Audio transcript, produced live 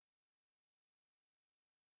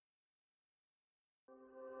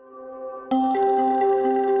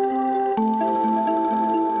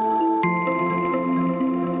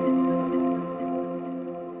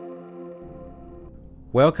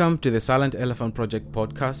Welcome to the Silent Elephant Project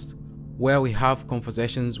podcast, where we have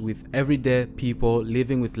conversations with everyday people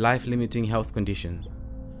living with life-limiting health conditions.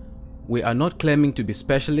 We are not claiming to be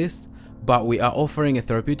specialists, but we are offering a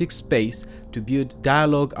therapeutic space to build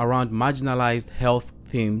dialogue around marginalized health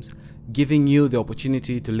themes, giving you the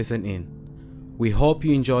opportunity to listen in. We hope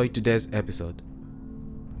you enjoy today's episode.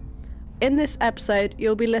 In this episode,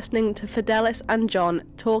 you'll be listening to Fidelis and John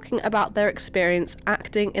talking about their experience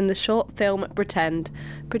acting in the short film Pretend,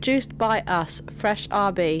 produced by us, Fresh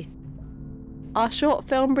RB. Our short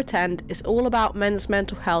film Pretend is all about men's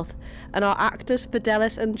mental health, and our actors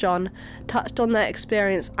Fidelis and John touched on their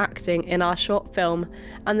experience acting in our short film,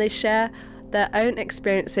 and they share their own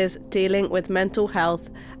experiences dealing with mental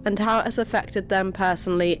health and how it has affected them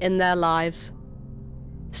personally in their lives.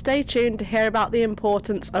 Stay tuned to hear about the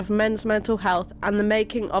importance of men's mental health and the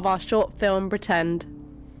making of our short film Pretend.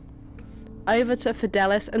 Over to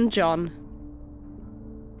Fidelis and John.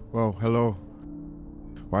 Well, hello.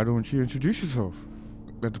 Why don't you introduce yourself?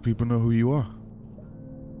 Let the people know who you are.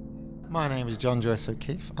 My name is John Joyce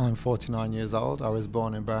O'Keefe. I'm 49 years old. I was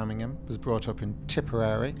born in Birmingham, was brought up in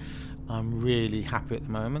Tipperary. I'm really happy at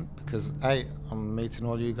the moment because I'm meeting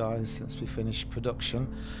all you guys since we finished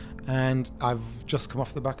production, and I've just come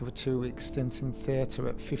off the back of a 2-week stint in theatre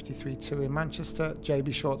at 53.2 in Manchester,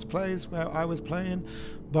 JB Short's Plays, where I was playing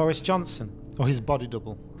Boris Johnson, or his body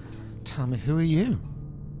double. Tell me, who are you?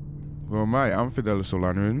 Well, I'm Fidelis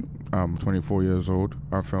Olaniran. I'm 24 years old.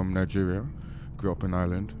 I'm from Nigeria. Grew up in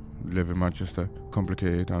Ireland. Live in Manchester.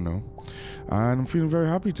 Complicated, I know. And I'm feeling very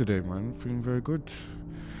happy today, man. Feeling very good.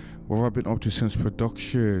 What have I been up to since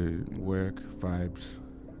production? Work, vibes,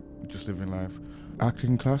 just living life.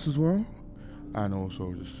 Acting class as well. And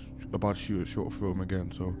also just about to shoot a short film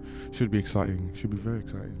again. So should be exciting. Should be very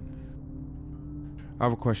exciting. I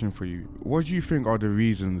have a question for you. What do you think are the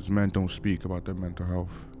reasons men don't speak about their mental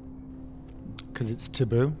health? Because it's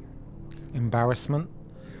taboo, embarrassment.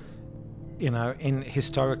 You know,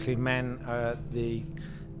 historically, men are the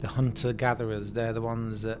hunter-gatherers. They're the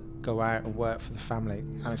ones that go out and work for the family.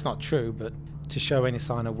 And it's not true, but to show any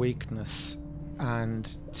sign of weakness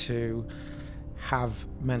and to have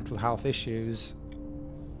mental health issues,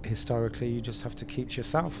 historically, you just have to keep to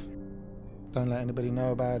yourself. Don't let anybody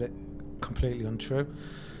know about it. Completely untrue,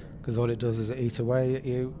 because all it does is eat away at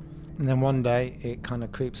you. And then one day, it kind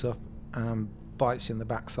of creeps up and bites you in the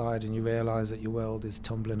backside, and you realise that your world is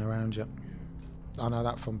tumbling around you. I know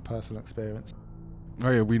that from personal experience. Oh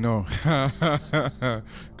yeah, we know. Because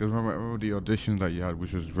remember the auditions that you had,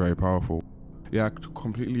 which was very powerful. Yeah, I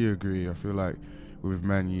completely agree. I feel like with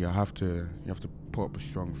men, you have to put up a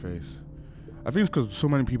strong face. I think it's because so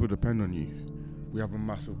many people depend on you. We have a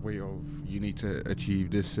massive weight of you need to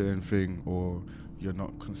achieve this certain thing, or you're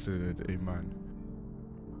not considered a man.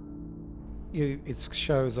 It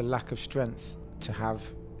shows a lack of strength to have,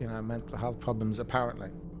 mental health problems. Apparently.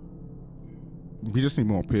 We just need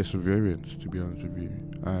more perseverance, to be honest with you,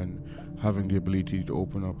 and having the ability to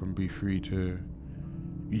open up and be free to.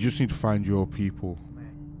 You just need to find your people.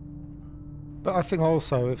 But I think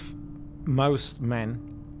also if most men,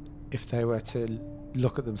 if they were to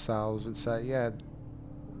look at themselves, would say, yeah,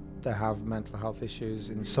 they have mental health issues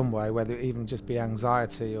in some way, whether it even just be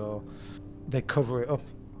anxiety or they cover it up.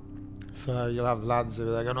 So you'll have lads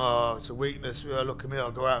who are going, oh, it's a weakness, look at me, I'll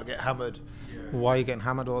go out and get hammered. Yeah. Why are you getting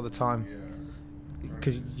hammered all the time?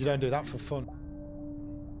 Because you don't do that for fun.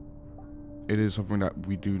 It is something that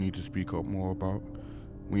we do need to speak up more about.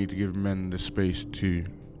 We need to give men the space to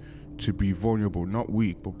be vulnerable, not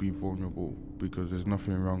weak, but be vulnerable, because there's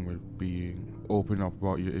nothing wrong with being open up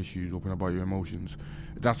about your issues, open up about your emotions.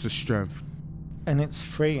 That's a strength. And it's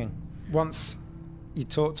freeing. Once you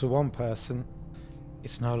talk to one person,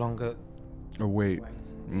 it's no longer a weight.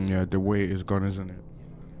 Yeah, the weight is gone, isn't it?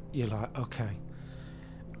 You're like, okay.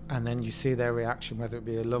 And then you see their reaction, whether it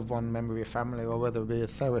be a loved one, member of your family, or whether it be a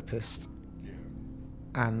therapist. Yeah.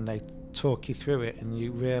 And they talk you through it, and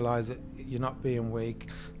you realise that you're not being weak,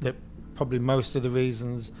 that probably most of the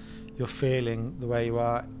reasons you're feeling the way you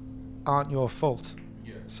are aren't your fault.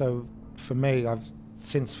 Yeah. So for me,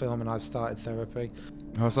 since filming, I've started therapy.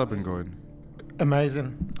 How's that been going?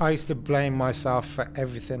 Amazing. I used to blame myself for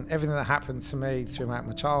everything that happened to me throughout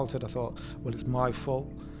my childhood. I thought, well, it's my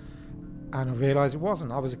fault. And I realised it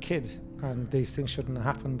wasn't. I was a kid and these things shouldn't have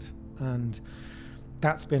happened. And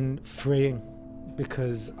that's been freeing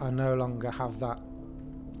because I no longer have that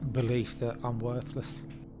belief that I'm worthless.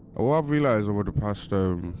 What I've realised over the past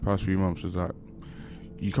few months is that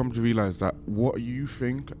you come to realise that what you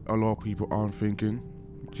think, a lot of people aren't thinking.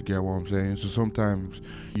 Do you get what I'm saying? So sometimes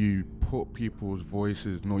you put people's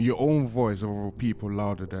voices, your own voice over people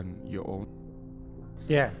louder than your own.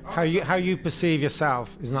 Yeah, how you perceive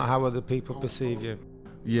yourself is not how other people perceive you.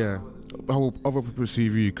 Yeah, how other people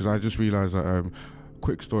perceive you, because I just realised that,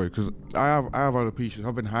 quick story, because I have alopecia.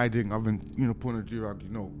 I've been hiding, I've been, putting a do-rag,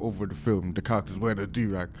 over the film, the characters wearing a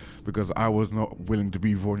do-rag, because I was not willing to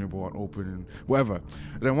be vulnerable and open and whatever.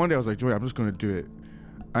 And then one day I was like, Joy, I'm just going to do it.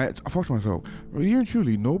 I thought to myself, really and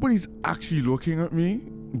truly, nobody's actually looking at me,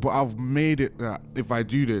 but I've made it that if I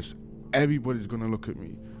do this, everybody's going to look at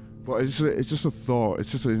me. But it's just a thought,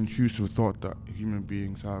 it's just an intrusive thought that human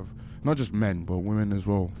beings have. Not just men, but women as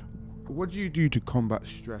well. What do you do to combat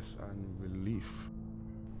stress and relief?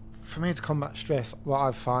 For me to combat stress, what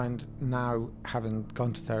I find now, having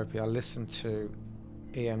gone to therapy, I listen to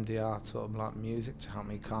EMDR, sort of like music, to help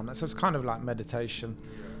me calm down. So it's kind of like meditation.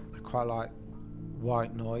 I quite like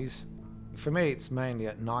white noise. For me, it's mainly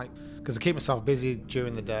at night, because I keep myself busy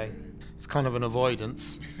during the day. It's kind of an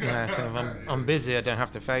avoidance. So if I'm busy, I don't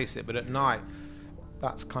have to face it. But at night,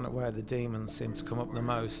 that's kind of where the demons seem to come up the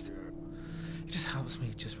most. It just helps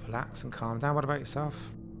me just relax and calm down. What about yourself?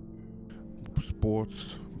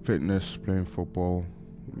 Sports, fitness, playing football,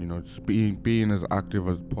 just being as active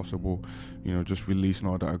as possible, just releasing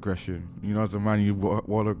all that aggression. As a man, you're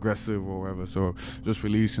all aggressive or whatever, so just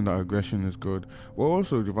releasing that aggression is good. Well,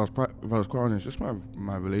 also, if I was quite honest, just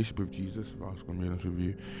my relationship with Jesus, if I was going to be honest with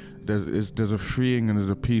you, there's a freeing and there's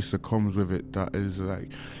a peace that comes with it that is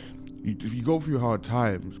like, you go through hard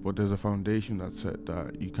times, but there's a foundation that's set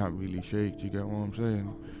that you can't really shake. Do you get what I'm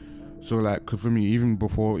saying? So like, 'cause for me, even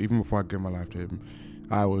before I gave my life to him,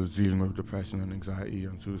 I was dealing with depression and anxiety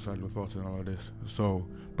and suicidal thoughts and all of this. So,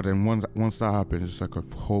 but then once that happened, it's like a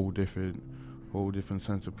whole different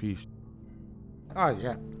sense of peace. Oh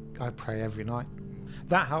yeah, I pray every night.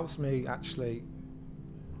 That helps me actually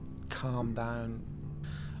calm down.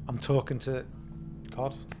 I'm talking to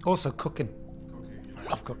God. Also cooking. I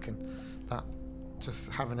love cooking. That just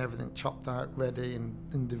having everything chopped out, ready in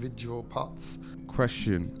individual pots.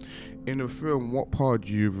 Question: in the film, what part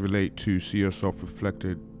do you relate to, see yourself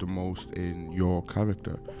reflected the most in your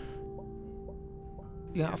character?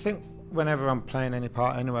 Yeah, I think whenever I'm playing any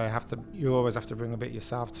part anyway, you always have to bring a bit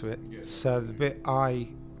yourself to it. Yeah. So the bit I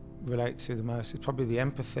relate to the most is probably the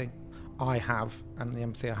empathy I have, and the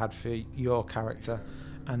empathy I had for your character,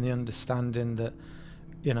 and the understanding that,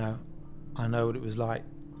 I know what it was like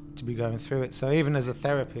to be going through it. So even as a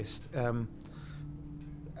therapist,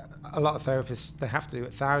 a lot of therapists, they have to do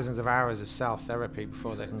thousands of hours of self-therapy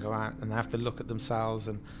before they can go out, and they have to look at themselves.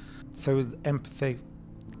 And so with empathy,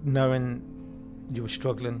 knowing you were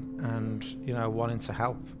struggling and, wanting to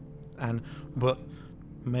help, but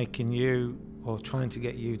making you, or trying to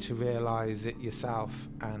get you to realise it yourself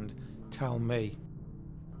and tell me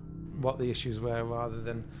what the issues were, rather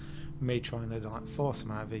than me trying to force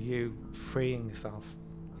them out of you, freeing yourself.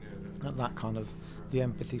 That kind of the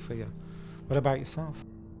empathy for you. What about yourself?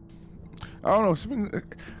 I don't know.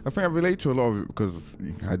 I think I relate to a lot of it because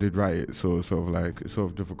I did write it, so it's sort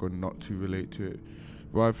of difficult not to relate to it.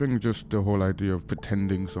 But I think just the whole idea of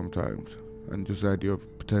pretending sometimes, and just the idea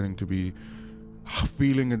of pretending to be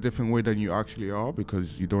feeling a different way than you actually are,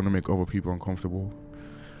 because you don't want to make other people uncomfortable.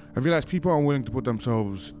 I realize people aren't willing to put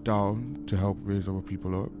themselves down to help raise other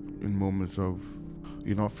people up in moments of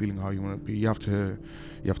you're not feeling how you want to be. You have to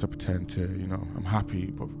pretend to, I'm happy,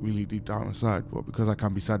 but really deep down inside. But because I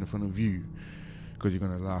can't be sad in front of you, because you're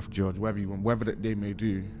gonna laugh, judge, whatever that they may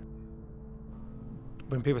do.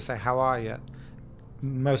 When people say, "How are you?"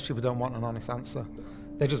 most people don't want an honest answer.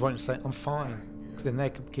 They just want you to say, "I'm fine," because then they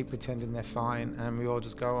can keep pretending they're fine, and we all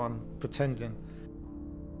just go on pretending.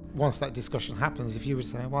 Once that discussion happens, if you would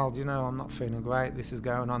say, "Well, I'm not feeling great, this is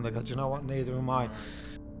going on," they go, "Do you know what? Neither am I."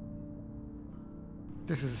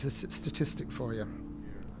 This is a statistic for you.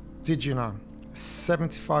 Did you know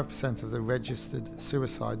 75% of the registered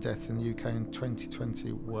suicide deaths in the UK in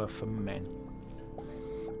 2020 were for men?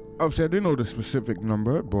 Obviously, I didn't know the specific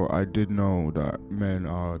number, but I did know that men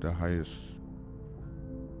are the highest.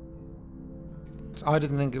 I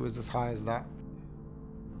didn't think it was as high as that.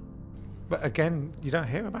 But again, you don't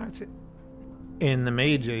hear about it. In the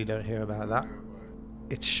media, you don't hear about that.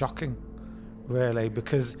 It's shocking, really,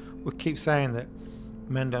 because we keep saying that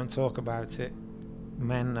men don't talk about it.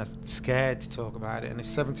 Men are scared to talk about it. And if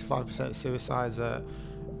 75% of suicides are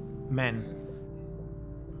men,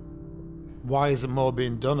 why isn't more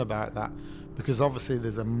being done about that? Because obviously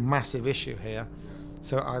there's a massive issue here.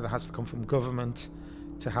 So it either has to come from government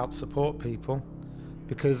to help support people.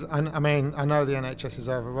 Because, I know the NHS is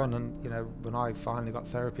overrun, and, when I finally got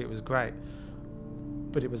therapy, it was great.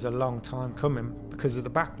 But it was a long time coming because of the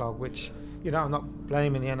backlog, which, I'm not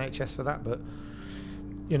blaming the NHS for that, but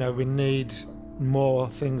we need more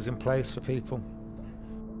things in place for people.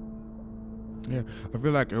 Yeah, I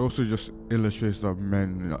feel like it also just illustrates that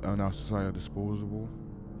men in our society are disposable.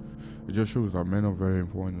 It just shows that men are very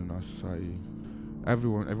important in our society.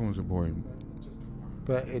 Everyone's important.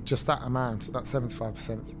 But it just that amount, that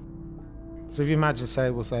 75%. So if you imagine, say,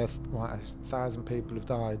 we'll say 1,000 people have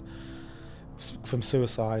died from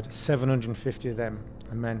suicide, 750 of them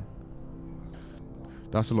are men.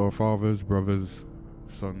 That's a lot of fathers, brothers,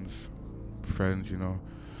 sons, friends, you know.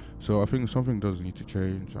 So I think something does need to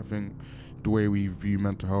change. I think the way we view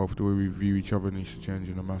mental health, the way we view each other needs to change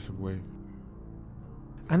in a massive way.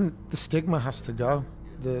 And the stigma has to go.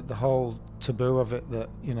 The whole taboo of it that,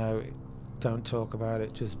 you know, don't talk about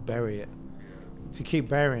it, just bury it. If you keep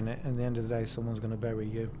burying it, at the end of the day, someone's going to bury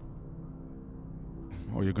you.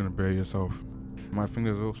 Or you're going to bury yourself. I think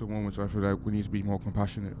there's also moments where I feel like we need to be more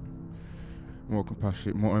compassionate, more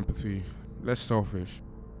empathy, less selfish.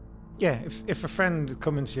 Yeah, if a friend is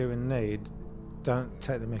coming to you in need, don't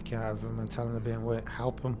take the mickey out of them and tell them they're being weak.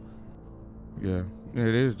 Help them. Yeah,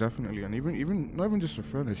 it is definitely, and even not even just a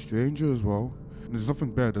friend, a stranger as well. There's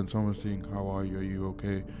nothing better than someone saying, "How are you? Are you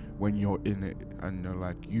okay?" When you're in it, and you're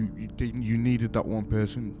like, you needed that one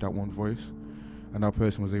person, that one voice, and that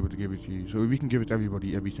person was able to give it to you. So if we can give it to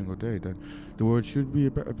everybody every single day, then the world should be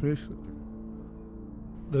a better place.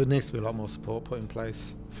 There needs to be a lot more support put in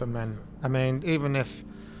place for men. I mean, even if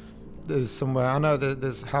there's somewhere, I know that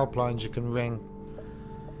there's helplines you can ring.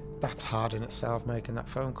 That's hard in itself, making that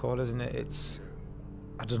phone call, isn't it?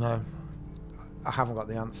 I don't know. I haven't got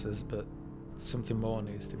the answers, but something more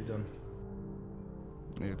needs to be done.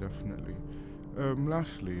 Yeah, definitely.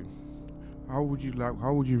 Lastly, how would you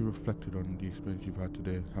reflected on the experience you've had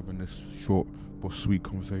today, having this short but sweet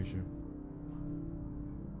conversation?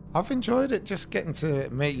 I've enjoyed it. Just getting to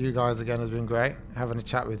meet you guys again has been great. Having a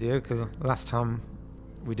chat with you, because last time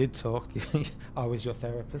we did talk, I was your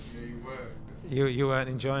therapist. Yeah, you were. You weren't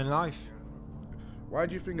enjoying life. Why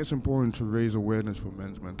do you think it's important to raise awareness for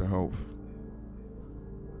men's mental health?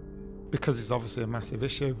 Because it's obviously a massive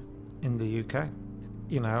issue in the UK,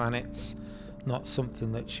 you know, and it's not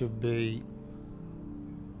something that should be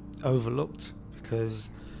overlooked, because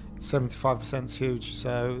 75% is huge,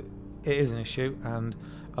 so it is an issue, and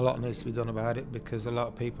a lot needs to be done about it, because a lot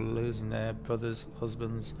of people are losing their brothers,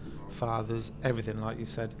 husbands, fathers, everything, like you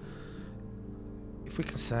said. If we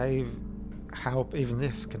can help, even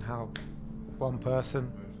this can help one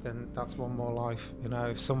person, then that's one more life. You know,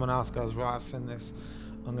 if someone else goes, right, I've seen this,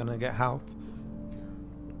 I'm going to get help,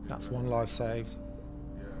 that's one life saved.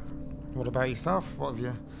 What about yourself? What have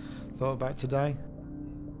you thought about today?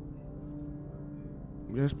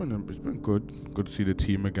 Yeah, it's been good. Good to see the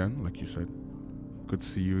team again, like you said. Good to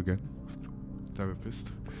see you again,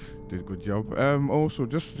 therapist. Did a good job. Also,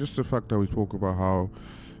 just the fact that we spoke about how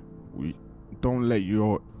we don't let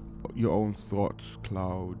your own thoughts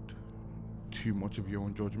cloud too much of your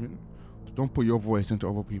own judgment. Don't put your voice into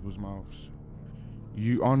other people's mouths.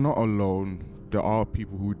 You are not alone. There are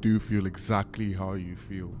people who do feel exactly how you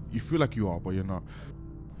feel. You feel like you are, but you're not.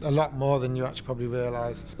 A lot more than you actually probably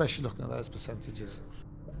realise, especially looking at those percentages.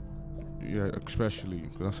 Yeah, especially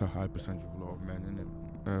because that's a high percentage of a lot of men, isn't it?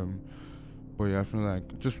 But yeah, I feel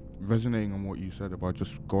like just resonating on what you said about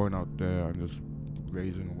just going out there and just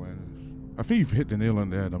raising awareness. I think you've hit the nail on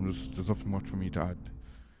the head. There's nothing much for me to add.